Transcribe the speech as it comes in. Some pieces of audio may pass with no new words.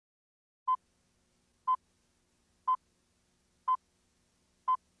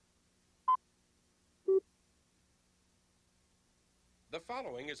The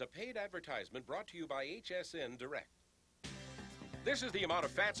following is a paid advertisement brought to you by HSN Direct. This is the amount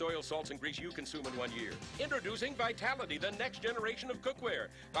of fats, oil, salts, and grease you consume in 1 year. Introducing Vitality, the next generation of cookware.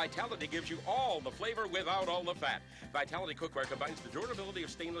 Vitality gives you all the flavor without all the fat. Vitality cookware combines the durability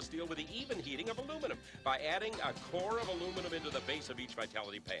of stainless steel with the even heating of aluminum by adding a core of aluminum into the base of each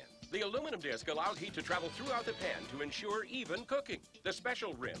Vitality pan. The aluminum disc allows heat to travel throughout the pan to ensure even cooking. The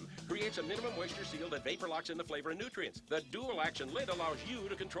special rim creates a minimum moisture seal that vapor locks in the flavor and nutrients. The dual action lid allows you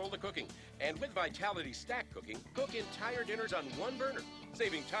to control the cooking. And with Vitality Stack Cooking, cook entire dinners on one burner,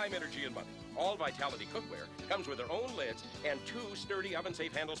 saving time, energy, and money. All Vitality cookware comes with their own lids and 2 sturdy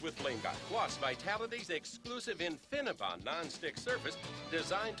oven-safe handles with flame guide. Plus, Vitality's exclusive Infinibond non-stick surface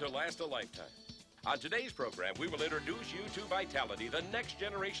designed to last a lifetime. On today's program, we will introduce you to Vitality, the next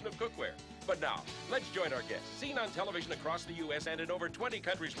generation of cookware. But now, let's join our guests. Seen on television across the U.S. and in over 20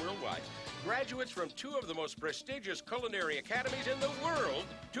 countries worldwide, graduates from 2 of the most prestigious culinary academies in the world,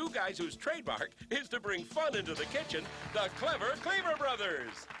 2 guys whose trademark is to bring fun into the kitchen, the Clever Cleaver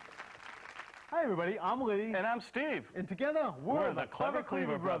Brothers. Hi, everybody. I'm Lee. And I'm Steve. And together, we're the Clever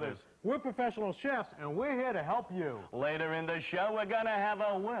Cleaver Brothers. We're professional chefs, and we're here to help you. Later in the show, we're going to have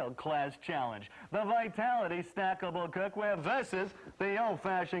a world-class challenge. The Vitality Stackable Cookware versus the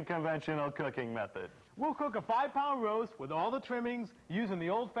old-fashioned conventional cooking method. We'll cook a 5-pound roast with all the trimmings using the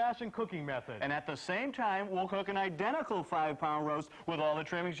old-fashioned cooking method. And at the same time, we'll cook an identical 5-pound roast with all the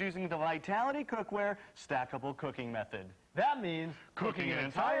trimmings using the Vitality Cookware Stackable Cooking method. That means cooking an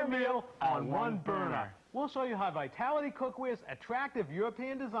entire meal on one burner. We'll show you how Vitality Cookware's attractive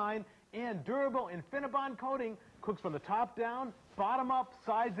European design and durable Infinibond coating cooks from the top down, bottom up,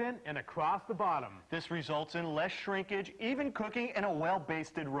 sides in, and across the bottom. This results in less shrinkage, even cooking in a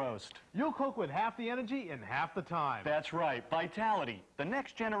well-basted roast. You'll cook with half the energy in half the time. That's right. Vitality, the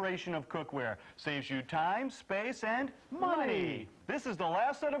next generation of cookware, saves you time, space, and money. This is the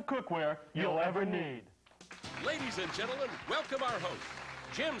last set of cookware you'll ever need. Ladies and gentlemen, welcome our hosts,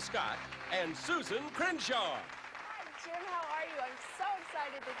 Jim Scott and Susan Crenshaw. Hi, Jim. How are you? I'm so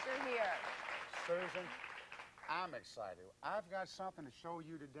excited that you're here. Susan, I'm excited. I've got something to show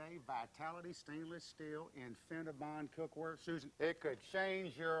you today. Vitality Stainless Steel Infinibond Cookware. Susan, it could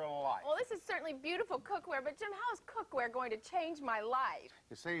change your life. Well, this is certainly beautiful cookware, but Jim, how is cookware going to change my life?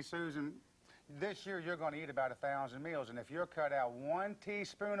 You see, Susan, this year you're going to eat about 1,000 meals, and if you cut out 1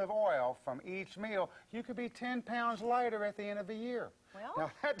 teaspoon of oil from each meal, you could be 10 pounds lighter at the end of the year. Well,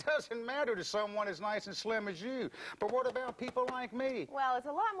 now, that doesn't matter to someone as nice and slim as you, but what about people like me? well, it's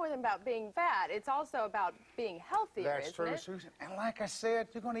a lot more than about being fat. It's also about being healthier, That's isn't true, it? Susan. And like I said,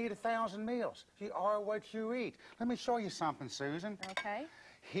 you're going to eat 1,000 meals. You are what you eat. Let me show you something, Susan. Okay.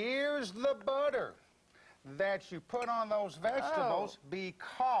 Here's the butter that you put on those vegetables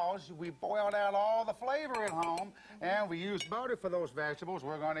because we boiled out all the flavor at home and we used butter for those vegetables.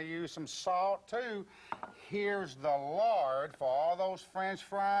 We're going to use some salt too. Here's the lard for all those French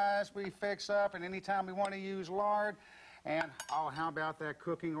fries we fix up, and anytime we want to use lard. And, oh, how about that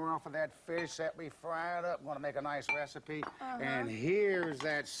cooking oil for that fish that we fried up? We're going to make a nice recipe. And here's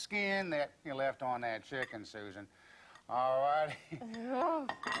that skin that you left on that chicken, Susan. All righty.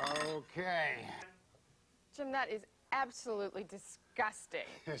 Okay. Jim, that is absolutely disgusting.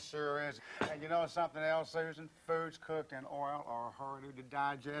 It sure is. And you know something else, Susan? Foods cooked in oil are harder to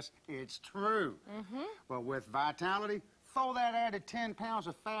digest. It's true. But with Vitality, throw that added 10 pounds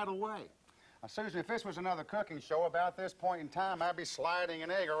of fat away. Now, Susan, if this was another cooking show, about this point in time, I'd be sliding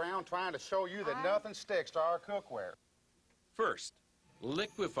an egg around trying to show you that nothing sticks to our cookware. First,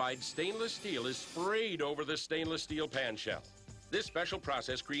 liquefied stainless steel is sprayed over the stainless steel pan shell. This special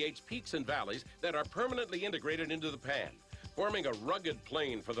process creates peaks and valleys that are permanently integrated into the pan, forming a rugged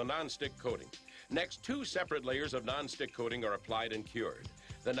plane for the nonstick coating. Next, 2 separate layers of nonstick coating are applied and cured.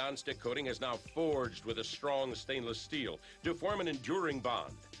 The nonstick coating is now forged with a strong stainless steel to form an enduring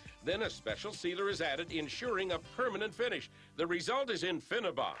bond. Then a special sealer is added, ensuring a permanent finish. The result is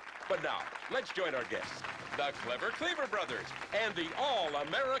Infinibond. But now, let's join our guests, the Clever Cleaver Brothers and the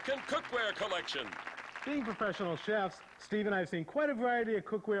All-American Cookware Collection. Being professional chefs, Steve and I have seen quite a variety of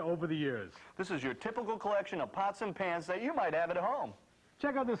cookware over the years. This is your typical collection of pots and pans that you might have at home.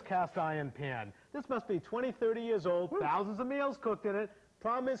 Check out this cast iron pan. This must be 20, 30 years old, thousands of meals cooked in it.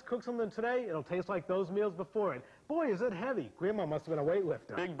 Problem is, cook something today, it'll taste like those meals before it. Boy, is it heavy. Grandma must have been a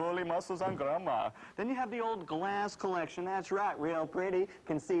weightlifter. Big bully muscles on Grandma. Then you have the old glass collection. That's right, real pretty.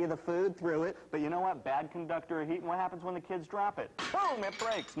 Can see the food through it. But you know what? Bad conductor of heat. And what happens when the kids drop it? Boom, it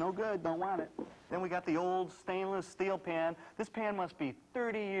breaks. No good. Don't want it. Then we got the old stainless steel pan. This pan must be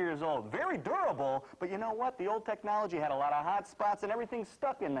 30 years old. Very durable, but you know what? The old technology had a lot of hot spots and everything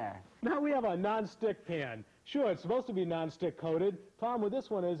stuck in there. Now we have a non-stick pan. Sure, it's supposed to be non-stick coated. Problem with this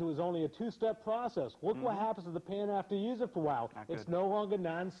one is it was only a two-step process. Look what happens to the pan after you use it for a while. It's no longer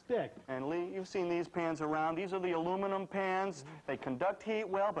non-stick. And Lee, you've seen these pans around. These are the aluminum pans. They conduct heat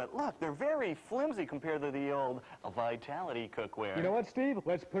well, but look, they're very flimsy compared to the old Vitality cookware. You know what, Steve?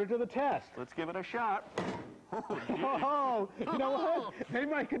 Let's put it to the test. Let's give it a shot. Oh, you know what? They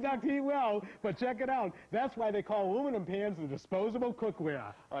might conduct heat well, but check it out. That's why they call aluminum pans the disposable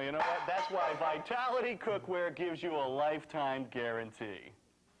cookware. Oh, you know what? That's why Vitality cookware gives you a lifetime guarantee.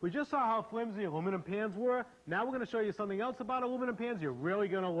 We just saw how flimsy aluminum pans were. Now we're going to show you something else about aluminum pans you're really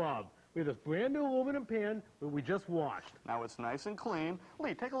going to love. We have this brand new aluminum pan that we just washed. Now it's nice and clean.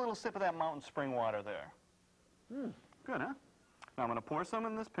 Lee, take a little sip of that mountain spring water there. Good, huh? Now I'm going to pour some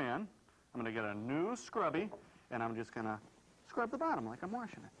in this pan. I'm going to get a new scrubby, and I'm just going to scrub the bottom like I'm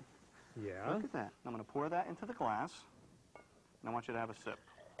washing it. Yeah? Look at that. I'm going to pour that into the glass, and I want you to have a sip.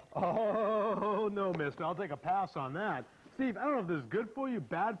 Oh, no, mister. I'll take a pass on that. Steve, I don't know if this is good for you,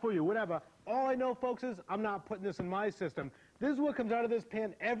 bad for you, whatever. All I know, folks, is I'm not putting this in my system. This is what comes out of this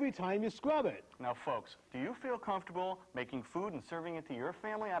pan every time you scrub it. Now, folks, do you feel comfortable making food and serving it to your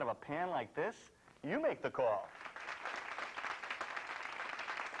family out of a pan like this? You make the call.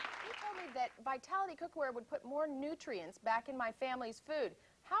 That Vitality cookware would put more nutrients back in my family's food.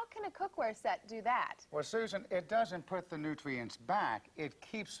 How can a cookware set do that? Well, Susan, it doesn't put the nutrients back. It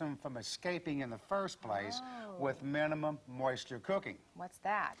keeps them from escaping in the first place with minimum moisture cooking. What's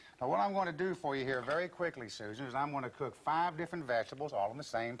that? Now, what I'm going to do for you here very quickly, Susan, is I'm going to cook 5 different vegetables all in the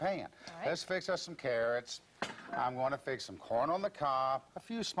same pan. Right. Let's fix us some carrots. I'm going to fix some corn on the cob, a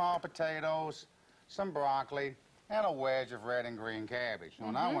few small potatoes, some broccoli, and a wedge of red and green cabbage.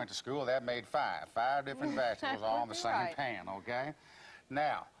 When I went to school, that made 5 different vegetables all in the same pan, okay?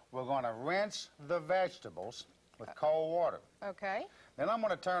 Now, we're going to rinse the vegetables with cold water. Okay. Then I'm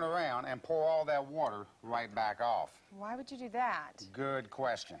going to turn around and pour all that water right back off. Why would you do that? Good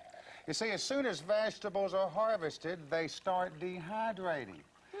question. You see, as soon as vegetables are harvested, they start dehydrating.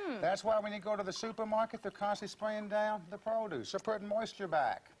 That's why when you go to the supermarket, they're constantly spraying down the produce. They're putting moisture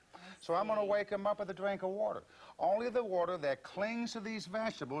back. So I'm going to wake them up with a drink of water. Only the water that clings to these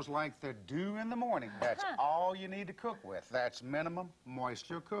vegetables like the dew in the morning. That's all you need to cook with. That's minimum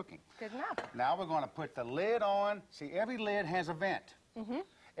moisture cooking. Good enough. Now we're going to put the lid on. See, every lid has a vent.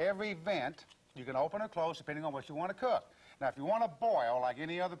 Every vent, you can open or close depending on what you want to cook. Now, if you want to boil like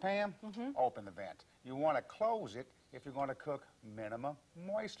any other pan, open the vent. You want to close it if you're going to cook minimum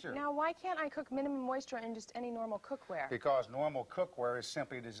moisture. Now, why can't I cook minimum moisture in just any normal cookware? Because normal cookware is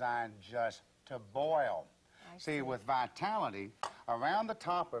simply designed just to boil. See, with Vitality, around the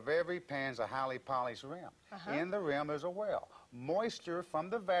top of every pan is a highly polished rim. In the rim is a well. Moisture from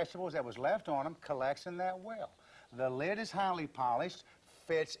the vegetables that was left on them collects in that well. The lid is highly polished,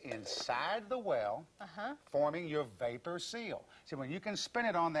 fits inside the well, forming your vapor seal. See, when you can spin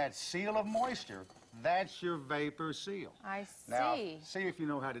it on that seal of moisture, that's your vapor seal. I see. Now, see if you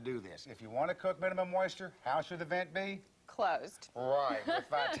know how to do this. If you want to cook minimum moisture, how should the vent be? Closed. Right. With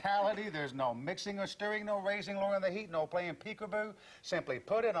Vitality, there's no mixing or stirring, no raising, lowering the heat, no playing peekaboo. Simply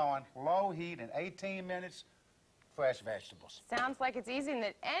put it on low heat in 18 minutes, fresh vegetables. Sounds like it's easy and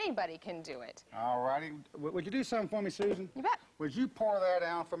that anybody can do it. All righty. Would you do something for me, Susan? You bet. Would you pour that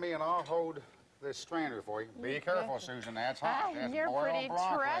out for me and I'll hold this strainer for you? Be careful, Susan. That's hot. That's You're boiled pretty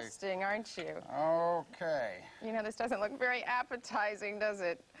broccoli. trusting, aren't you? Okay. You know, this doesn't look very appetizing, does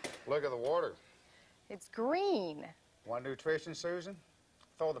it? Look at the water. It's green. One nutrition, Susan?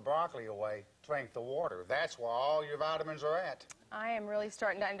 Throw the broccoli away, drink the water. That's where all your vitamins are at. I am really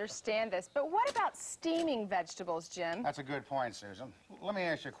starting to understand this. But what about steaming vegetables, Jim? That's a good point, Susan. Let me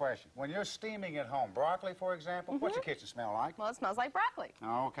ask you a question. When you're steaming at home, broccoli, for example, what's your kitchen smell like? Well, it smells like broccoli.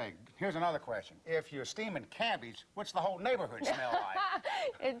 Okay, here's another question. If you're steaming cabbage, what's the whole neighborhood smell like?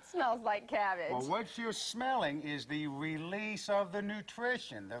 It smells like cabbage. Well, what you're smelling is the release of the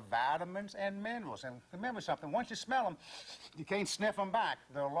nutrition, the vitamins and minerals. And remember something, once you smell them, you can't sniff them back.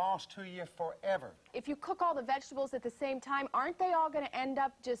 They're lost to you forever. If you cook all the vegetables at the same time, aren't they all going to end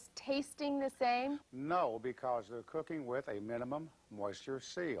up just tasting the same? No, because they're cooking with a minimum moisture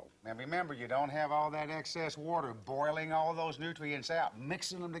seal. And remember, you don't have all that excess water boiling all those nutrients out,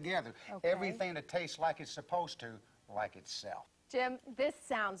 mixing them together. Okay. Everything that tastes like it's supposed to, like itself. Jim, this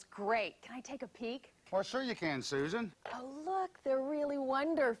sounds great. Can I take a peek? Well, sure you can, Susan. Oh, look, they're really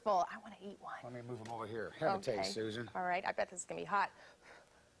wonderful. I want to eat one. Let me move them over here. Have a taste, Susan. All right, I bet this is going to be hot.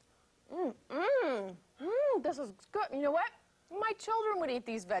 This is good. You know what? My children would eat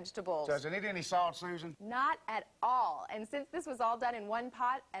these vegetables. Does it need any salt, Susan? Not at all. And since this was all done in one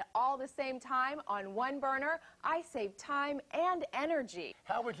pot at all the same time on one burner, I save time and energy.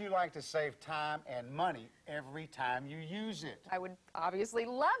 How would you like to save time and money every time you use it? I would obviously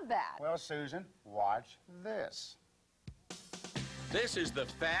love that. Well, Susan, watch this. This is the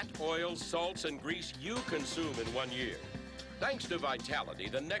fat, oil, salts, and grease you consume in 1 year. Thanks to Vitality,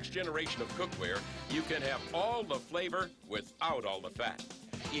 the next generation of cookware, you can have all the flavor without all the fat.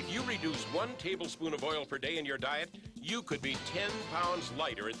 If you reduce 1 tablespoon of oil per day in your diet, you could be 10 pounds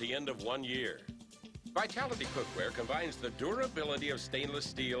lighter at the end of 1 year. Vitality cookware combines the durability of stainless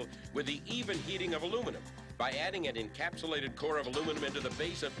steel with the even heating of aluminum by adding an encapsulated core of aluminum into the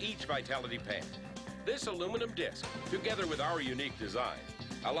base of each Vitality pan. This aluminum disc, together with our unique design,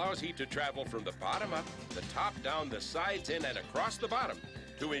 allows heat to travel from the bottom up, the top down, the sides in, and across the bottom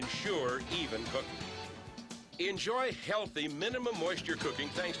to ensure even cooking. Enjoy healthy, minimum moisture cooking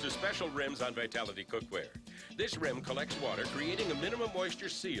thanks to special rims on Vitality cookware. This rim collects water, creating a minimum moisture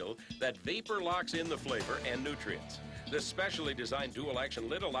seal that vapor locks in the flavor and nutrients. The specially designed dual-action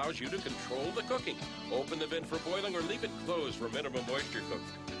lid allows you to control the cooking. Open the vent for boiling or leave it closed for minimum moisture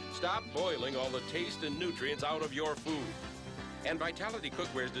cooking. Stop boiling all the taste and nutrients out of your food. And Vitality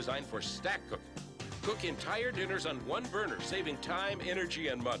cookware is designed for stack cooking. Cook entire dinners on one burner, saving time, energy,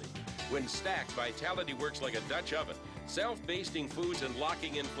 and money. When stacked, Vitality works like a Dutch oven, self-basting foods and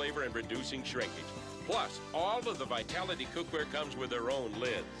locking in flavor and reducing shrinkage. Plus, all of the Vitality cookware comes with their own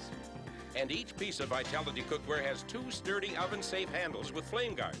lids. And each piece of Vitality cookware has 2 sturdy oven-safe handles with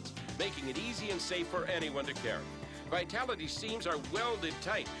flame guards, making it easy and safe for anyone to carry. Vitality seams are welded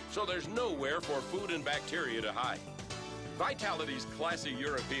tight, so there's nowhere for food and bacteria to hide. Vitality's classy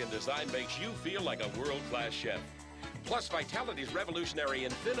European design makes you feel like a world-class chef. Plus, Vitality's revolutionary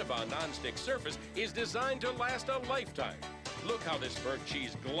Infinibond nonstick surface is designed to last a lifetime. Look how this burnt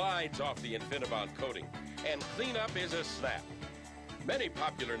cheese glides off the Infinibond coating. And cleanup is a snap. Many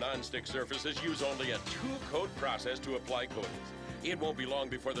popular nonstick surfaces use only a 2-coat process to apply coatings. It won't be long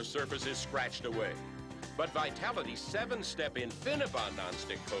before the surface is scratched away. But Vitality's 7-step Infinibond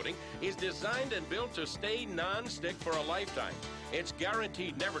nonstick coating is designed and built to stay nonstick for a lifetime. It's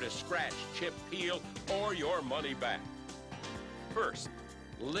guaranteed never to scratch, chip, peel, or your money back. First,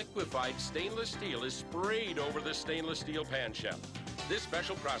 liquefied stainless steel is sprayed over the stainless steel pan shell. This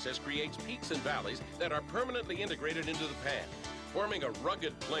special process creates peaks and valleys that are permanently integrated into the pan, forming a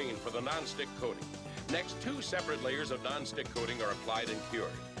rugged plane for the nonstick coating. Next, 2 separate layers of nonstick coating are applied and cured.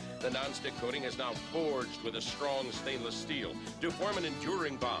 The nonstick coating is now forged with a strong stainless steel to form an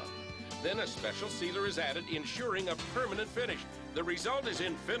enduring bond. Then a special sealer is added, ensuring a permanent finish. The result is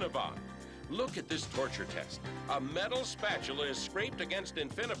Infinibond. Look at this torture test. A metal spatula is scraped against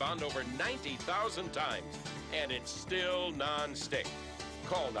Infinibond over 90,000 times, and it's still non-stick.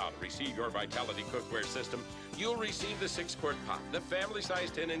 Call now to receive your Vitality cookware system. You'll receive the 6-quart pot, the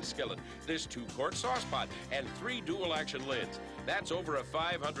family-sized 10-inch skillet, this 2-quart sauce pot, and 3 dual-action lids. That's over a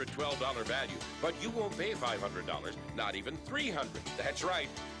 $512 value, but you won't pay $500, not even $300. That's right.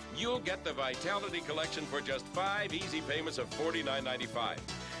 You'll get the Vitality collection for just 5 easy payments of $49.95.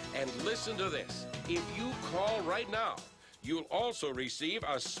 And listen to this. If you call right now, you'll also receive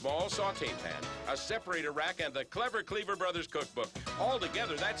a small saute pan, a separator rack, and the Clever Cleaver Brothers cookbook.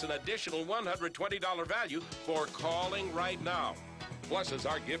 Altogether, that's an additional $120 value for calling right now. Plus, as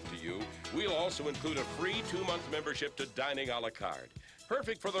our gift to you, we'll also include a free 2-month membership to Dining a la carte.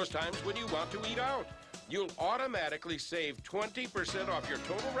 Perfect for those times when you want to eat out. You'll automatically save 20% off your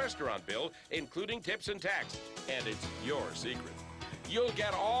total restaurant bill, including tips and tax. And it's your secret. You'll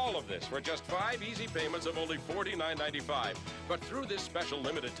get all of this for just 5 easy payments of only $49.95. But through this special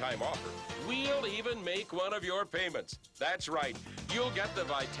limited time offer, we'll even make one of your payments. That's right. You'll get the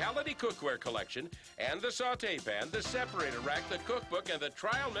Vitality cookware collection and the saute pan, the separator rack, the cookbook, and the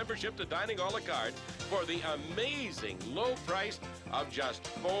trial membership to Dining a la carte for the amazing low price of just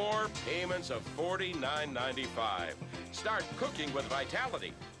 4 payments of $49.95. Start cooking with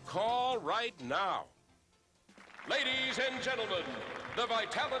Vitality. Call right now. Ladies and gentlemen, the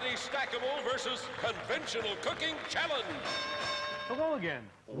Vitality Stackable versus Conventional Cooking Challenge. Hello again.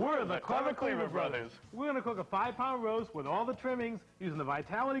 We're the Clever Cleaver Brothers. We're going to cook a 5-pound roast with all the trimmings using the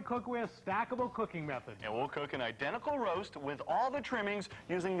Vitality Cookware Stackable Cooking Method. And we'll cook an identical roast with all the trimmings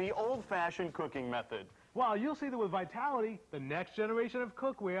using the old-fashioned cooking method. While you'll see that with Vitality, the next generation of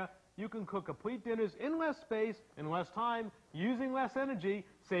cookware, you can cook complete dinners in less space, in less time, using less energy,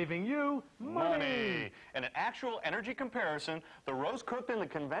 saving you money. In an actual energy comparison, the roast cooked in the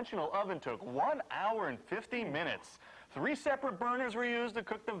conventional oven took 1 hour and 50 minutes. 3 separate burners were used to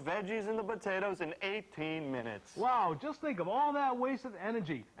cook the veggies and the potatoes in 18 minutes. Wow, just think of all that wasted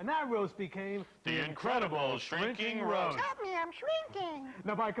energy. And that roast became The incredible shrinking roast. Help me, I'm shrinking.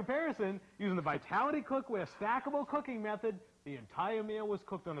 Now, by comparison, using the Vitality Cookware stackable cooking method, the entire meal was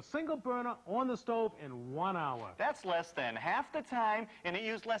cooked on a single burner on the stove in 1 hour. That's less than half the time, and it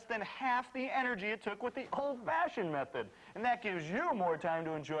used less than half the energy it took with the old-fashioned method. And that gives you more time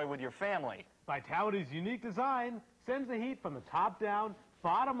to enjoy with your family. Vitality's unique design sends the heat from the top down,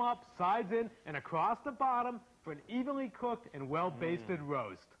 bottom up, sides in, and across the bottom for an evenly cooked and well-basted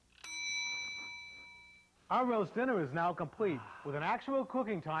roast. Our roast dinner is now complete with an actual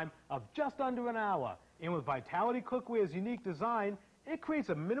cooking time of just under an hour. And with Vitality Cookware's unique design, it creates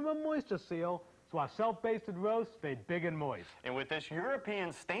a minimum moisture seal so our self-basted roast stayed big and moist. And with this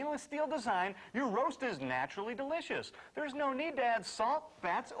European stainless steel design, your roast is naturally delicious. There's no need to add salt,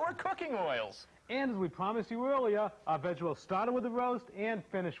 fats, or cooking oils. And as we promised you earlier, our vegetables started with the roast and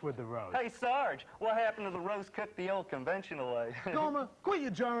finished with the roast. Hey, Sarge, what happened to the roast cooked the old conventional way? Gomer, quit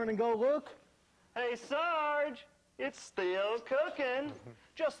your jarring and go look. Hey, Sarge, it's still cooking.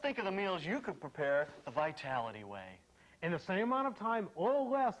 Just think of the meals you could prepare the Vitality way. In the same amount of time or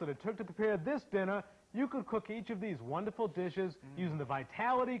less that it took to prepare this dinner, you could cook each of these wonderful dishes using the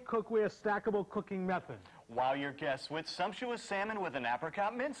Vitality Cookware stackable cooking method. Wow your guests with sumptuous salmon with an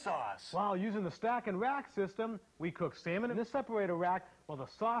apricot mint sauce. While using the stack and rack system, we cooked salmon in the separator rack while the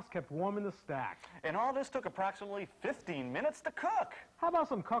sauce kept warm in the stack. And all this took approximately 15 minutes to cook. How about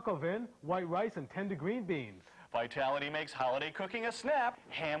some coq au vin, white rice, and tender green beans? Vitality makes holiday cooking a snap.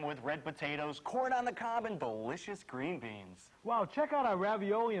 Ham with red potatoes, corn on the cob, and delicious green beans. Wow, check out our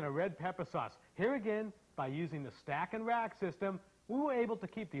ravioli and a red pepper sauce. Here again, by using the stack and rack system, we were able to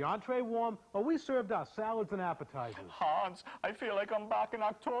keep the entree warm while we served our salads and appetizers. Hans, I feel like I'm back in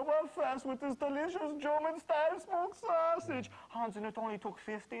Oktoberfest with this delicious German-style smoked sausage. Hans, and it only took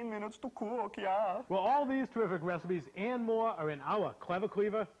 15 minutes to cook, yeah? Well, all these terrific recipes and more are in our Clever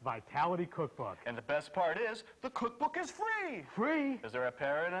Cleaver Vitality Cookbook. And the best part is, the cookbook is free. Free? Is there a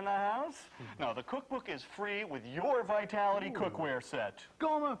parrot in the house? No, the cookbook is free with your Vitality cookware set.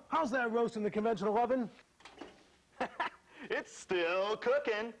 Gomer, how's that roast in the conventional oven? It's still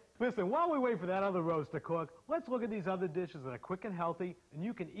cooking. Listen, while we wait for that other roast to cook, let's look at these other dishes that are quick and healthy and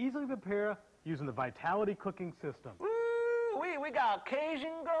you can easily prepare using the Vitality cooking system. Ooh, we got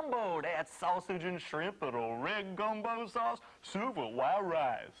Cajun gumbo. That's sausage and shrimp with a red gumbo sauce, soup with wild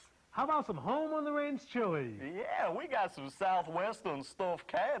rice. How about some home-on-the-range chili? Yeah, we got some Southwestern stuffed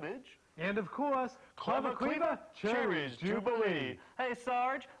cabbage. And of course, Clever Cleaver Cherries Jubilee. Hey,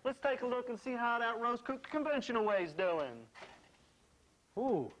 Sarge, let's take a look and see how that roast cooked conventional way's doing.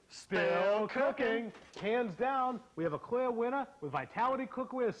 Ooh, still cooking. Hands down, we have a clear winner with Vitality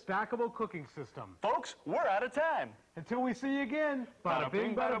Cookware's stackable cooking system. Folks, we're out of time. Until we see you again, bada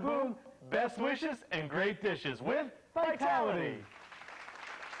bing, bada boom. Best wishes and great dishes with Vitality.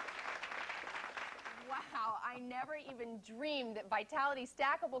 Wow, I never even dreamed that Vitality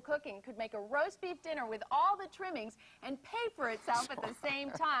stackable cooking could make a roast beef dinner with all the trimmings and pay for itself at the same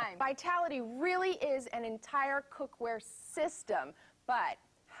time. Vitality really is an entire cookware system, but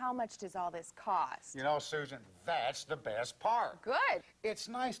how much does all this cost? You know, Susan, that's the best part. Good. It's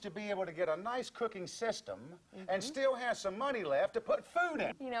nice to be able to get a nice cooking system and still have some money left to put food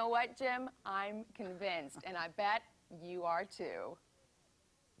in. You know what, Jim? I'm convinced, and I bet you are too.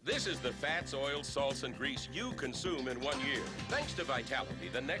 This is the fats, oils, salts, and grease you consume in 1 year. Thanks to Vitality,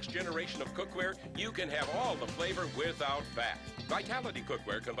 the next generation of cookware, you can have all the flavor without fat. Vitality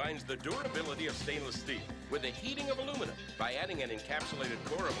Cookware combines the durability of stainless steel with the heating of aluminum by adding an encapsulated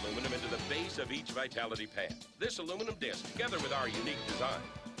core of aluminum into the base of each Vitality pan. This aluminum disc, together with our unique design,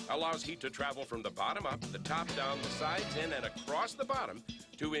 allows heat to travel from the bottom up, the top down, the sides in, and across the bottom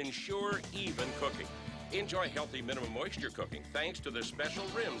to ensure even cooking. Enjoy healthy minimum moisture cooking thanks to the special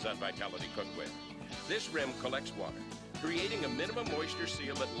rims on Vitality Cookware. This rim collects water, creating a minimum moisture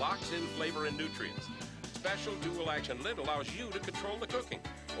seal that locks in flavor and nutrients. Special dual action lid allows you to control the cooking.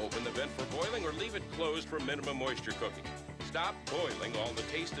 Open the vent for boiling or leave it closed for minimum moisture cooking. Stop boiling all the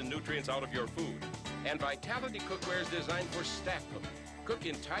taste and nutrients out of your food. And Vitality Cookware is designed for stack cooking. Cook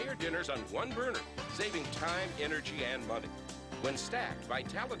entire dinners on one burner, saving time, energy, and money. When stacked,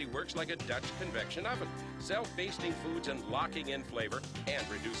 Vitality works like a Dutch convection oven, self-basting foods and locking in flavor and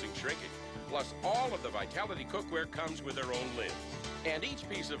reducing shrinkage. Plus, all of the Vitality Cookware comes with their own lids. And each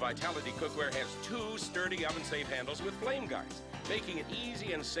piece of Vitality Cookware has 2 sturdy oven-safe handles with flame guards, making it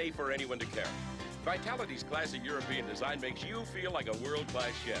easy and safe for anyone to carry. Vitality's classy European design makes you feel like a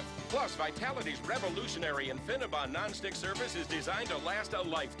world-class chef. Plus, Vitality's revolutionary Infinibond nonstick surface is designed to last a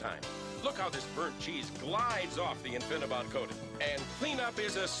lifetime. Look how this burnt cheese glides off the Infinibond coating. And cleanup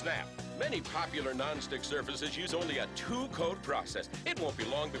is a snap. Many popular nonstick surfaces use only a 2-coat process. It won't be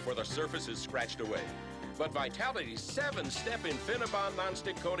long before the surface is scratched away. But Vitality's 7-step Infinibond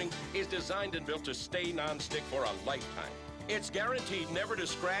nonstick coating is designed and built to stay nonstick for a lifetime. It's guaranteed never to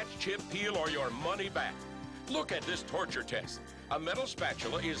scratch, chip, peel, or your money back. Look at this torture test. A metal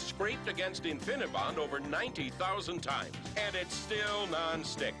spatula is scraped against Infinibond over 90,000 times, and it's still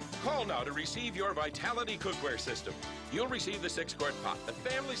non-stick. Call now to receive your Vitality cookware system. You'll receive the 6-quart pot, the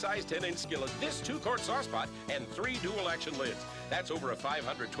family-size 10-inch skillet, this 2-quart sauce pot, and 3 dual-action lids. That's over a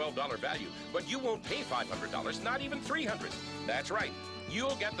 $512 value, but you won't pay $500, not even $300. That's right.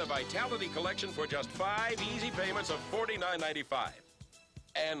 You'll get the Vitality collection for just 5 easy payments of $49.95.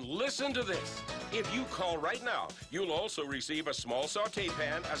 And listen to this. If you call right now, you'll also receive a small saute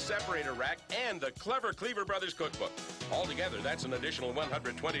pan, a separator rack, and the Clever Cleaver Brothers cookbook. Altogether, that's an additional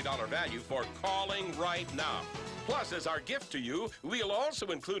 $120 value for calling right now. Plus, as our gift to you, we'll also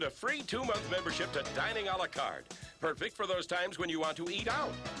include a free 2-month membership to Dining a la Carte. Perfect for those times when you want to eat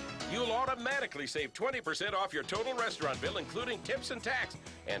out. You'll automatically save 20% off your total restaurant bill, including tips and tax.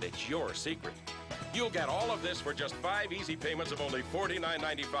 And it's your secret. You'll get all of this for just 5 easy payments of only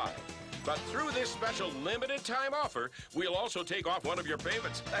 $49.95. But through this special limited time offer, we'll also take off one of your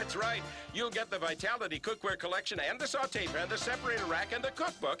payments. That's right. You'll get the Vitality cookware collection and the saute pan, the separator rack, and the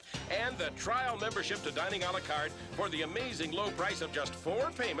cookbook, and the trial membership to Dining a la Carte for the amazing low price of just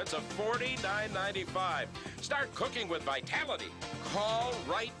 4 payments of $49.95. Start cooking with Vitality. Call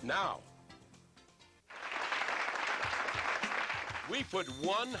right now. We put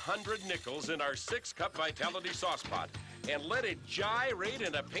 100 nickels in our 6-cup Vitality sauce pot and let it gyrate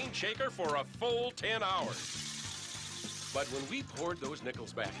in a paint shaker for a full 10 hours. But when we poured those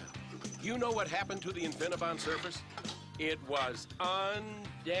nickels back out, you know what happened to the Infinibond surface? It was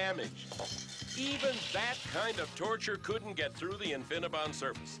undamaged. Even that kind of torture couldn't get through the Infinibond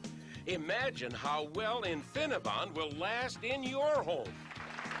surface. Imagine how well Infinibond will last in your home.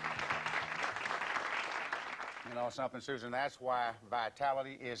 You know something, Susan? That's why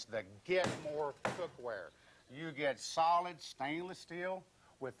Vitality is the Get More cookware. You get solid stainless steel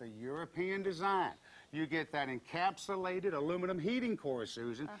with the European design. You get that encapsulated aluminum heating core,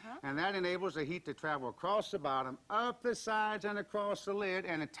 Susan, and that enables the heat to travel across the bottom, up the sides, and across the lid,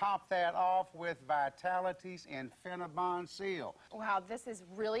 and to top that off with Vitality's Infinibond seal. Wow, this is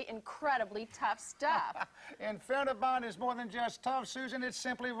really incredibly tough stuff. Infinibond is more than just tough, Susan. It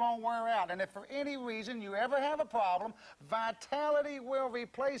simply won't wear out. And if for any reason you ever have a problem, Vitality will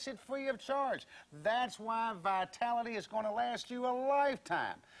replace it free of charge. That's why Vitality is going to last you a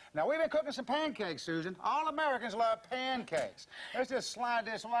lifetime. Now, we've been cooking some pancakes, Susan. All Americans love pancakes. Let's just slide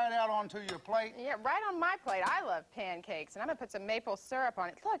this right out onto your plate. Yeah, right on my plate. I love pancakes, and I'm going to put some maple syrup on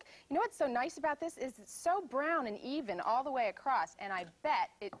it. Look, you know what's so nice about this is it's so brown and even all the way across, and I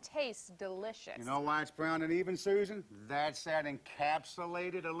bet it tastes delicious. You know why it's brown and even, Susan? That's that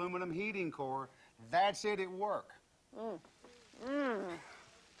encapsulated aluminum heating core. That's it at work.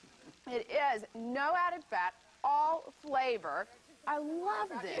 It is no added fat, all flavor. I love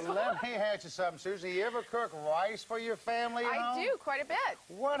this. Let me ask you something, Susan. You ever cook rice for your family at home? I do, quite a bit.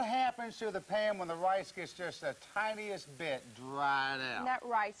 What happens to the pan when the rice gets just the tiniest bit dried out? And that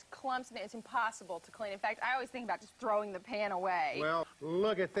rice clumps, and it's impossible to clean. In fact, I always think about just throwing the pan away. Well,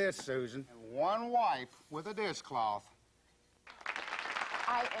 look at this, Susan. One wipe with a dishcloth.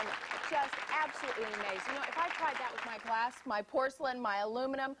 I am just absolutely amazed. You know, if I tried that with my glass, my porcelain, my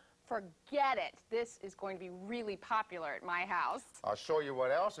aluminum, forget it. This is going to be really popular at my house. I'll show you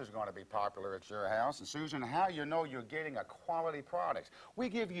what else is going to be popular at your house. And, Susan, how you know you're getting a quality product. We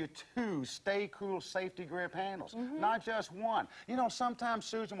give you 2 Stay Cool safety grip handles, not just one. You know, sometimes,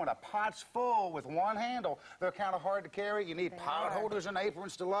 Susan, when a pot's full with one handle, they're kind of hard to carry. You need pot holders and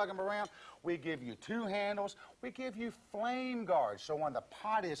aprons to lug them around. We give you 2 handles. We give you flame guards, so when the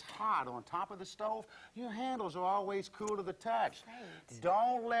pot is hot on top of the stove, your handles are always cool to the touch. Great.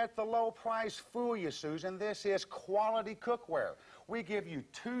 Don't let the low price fool you, Susan. This is quality cookware. We give you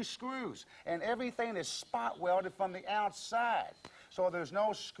 2 screws, and everything is spot welded from the outside. So there's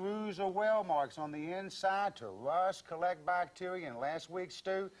no screws or weld marks on the inside to rust, collect bacteria, in last week's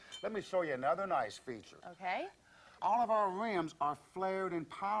stew. Let me show you another nice feature. Okay. All of our rims are flared and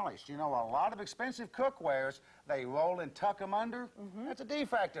polished. You know, a lot of expensive cookwares, they roll and tuck them under. That's a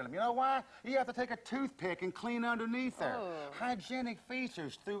defect in them. You know why? You have to take a toothpick and clean underneath there. Hygienic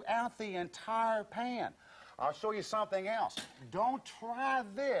features throughout the entire pan. I'll show you something else. Don't try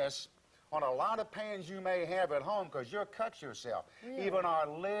this on a lot of pans you may have at home because you'll cut yourself. Really? Even our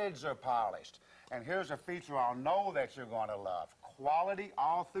lids are polished. And here's a feature I'll know that you're going to love. Quality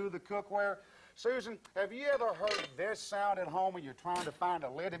all through the cookware. Susan, have you ever heard this sound at home when you're trying to find a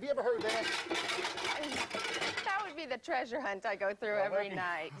lid? Have you ever heard that? That would be the treasure hunt I go through every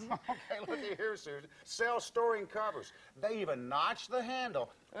night. Okay, look at here, Susan. Self-storing covers. They even notch the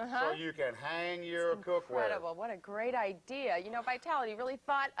handle so you can hang your cookware. Incredible. What a great idea. You know, Vitality really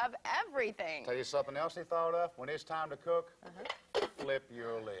thought of everything. Tell you something else they thought of? When it's time to cook, flip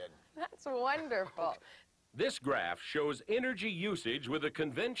your lid. That's wonderful. This graph shows energy usage with a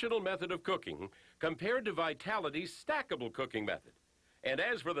conventional method of cooking compared to Vitality's stackable cooking method. And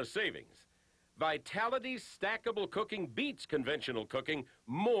as for the savings, Vitality's stackable cooking beats conventional cooking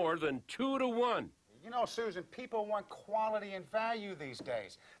more than 2 to 1. You know, Susan, people want quality and value these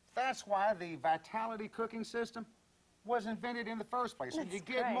days. That's why the Vitality cooking system was invented in the first place, so you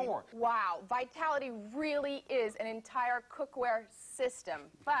get more. Wow, Vitality really is an entire cookware system.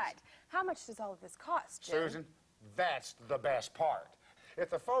 But how much does all of this cost, Jim? Susan, that's the best part. If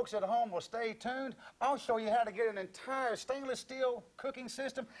the folks at home will stay tuned, I'll show you how to get an entire stainless steel cooking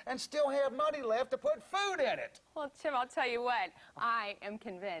system and still have money left to put food in it. Well, Tim, I'll tell you what, I am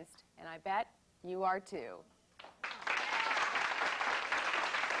convinced, and I bet you are too.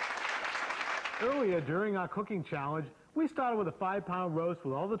 Earlier during our cooking challenge, we started with a 5-pound roast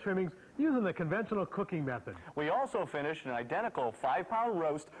with all the trimmings using the conventional cooking method. We also finished an identical 5-pound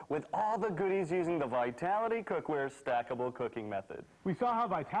roast with all the goodies using the Vitality Cookware stackable cooking method. We saw how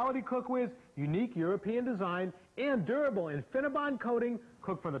Vitality Cookware's unique European design and durable Infinibond coating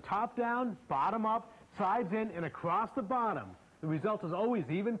cook from the top down, bottom up, sides in, and across the bottom. The result is always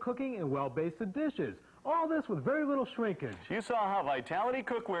even cooking and well-basted dishes. All this with very little shrinkage. You saw how Vitality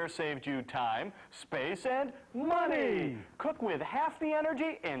Cookware saved you time, space, and money. Cook with half the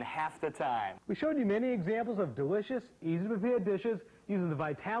energy in half the time. We showed you many examples of delicious, easy-to-prepare dishes using the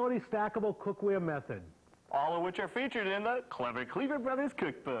Vitality stackable cookware method. All of which are featured in the Clever Cleaver Brothers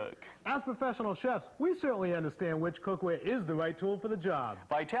Cookbook. As professional chefs, we certainly understand which cookware is the right tool for the job.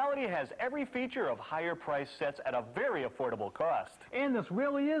 Vitality has every feature of higher price sets at a very affordable cost. And this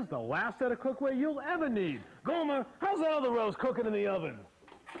really is the last set of cookware you'll ever need. Gomer, how's that other roast cooking in the oven?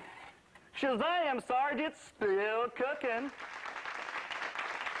 Shazam, Sarge, it's still cooking.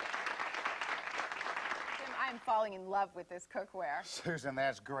 I'm falling in love with this cookware. Susan,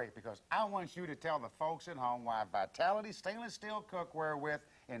 that's great, because I want you to tell the folks at home why Vitality stainless steel cookware with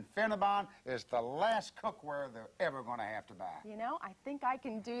Infinibond is the last cookware they're ever going to have to buy. You know, I think I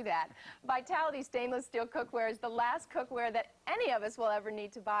can do that. Vitality stainless steel cookware is the last cookware that any of us will ever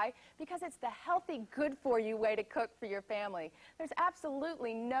need to buy because it's the healthy, good-for-you way to cook for your family. There's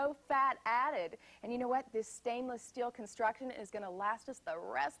absolutely no fat added. And you know what? This stainless steel construction is going to last us the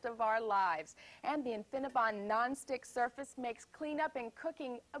rest of our lives. And the Infinibond non-stick surface makes cleanup and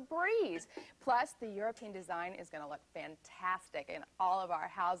cooking a breeze. Plus, the European design is going to look fantastic in all of our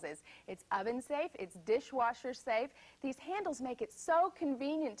houses. It's oven safe, it's dishwasher safe. These handles make it so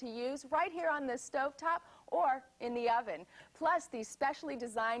convenient to use right here on the stovetop or in the oven. Plus, these specially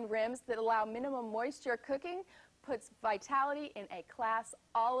designed rims that allow minimum moisture cooking puts Vitality in a class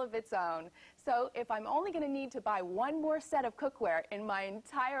all of its own. So if I'm only going to need to buy one more set of cookware in my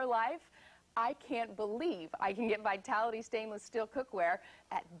entire life, I can't believe I can get Vitality stainless steel cookware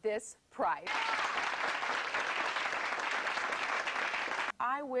at this price.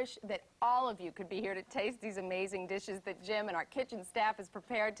 I wish that all of you could be here to taste these amazing dishes that Jim and our kitchen staff has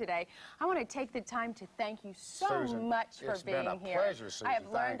prepared today. I want to take the time to thank you so Susan, much for it's being been a here. pleasure, Susan. I have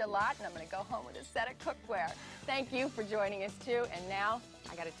learned Thank a you. lot, and I'm going to go home with a set of cookware. Thank you for joining us, too. And now,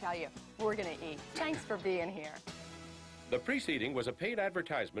 I got to tell you, we're going to eat. Thanks for being here. The preceding was a paid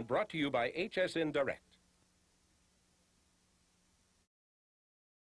advertisement brought to you by HSN Direct.